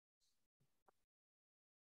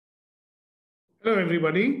Hello,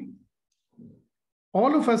 everybody.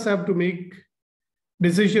 All of us have to make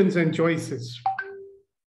decisions and choices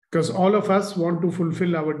because all of us want to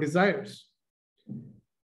fulfill our desires.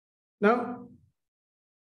 Now,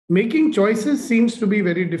 making choices seems to be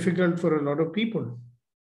very difficult for a lot of people.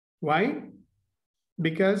 Why?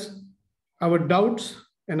 Because our doubts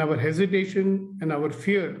and our hesitation and our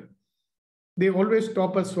fear, they always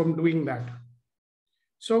stop us from doing that.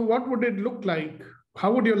 So, what would it look like?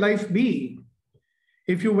 How would your life be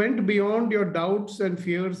if you went beyond your doubts and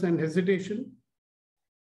fears and hesitation?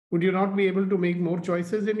 Would you not be able to make more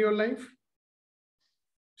choices in your life?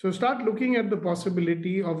 So start looking at the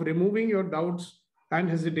possibility of removing your doubts and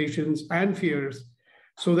hesitations and fears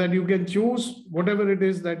so that you can choose whatever it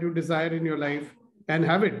is that you desire in your life and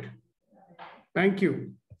have it. Thank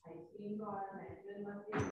you.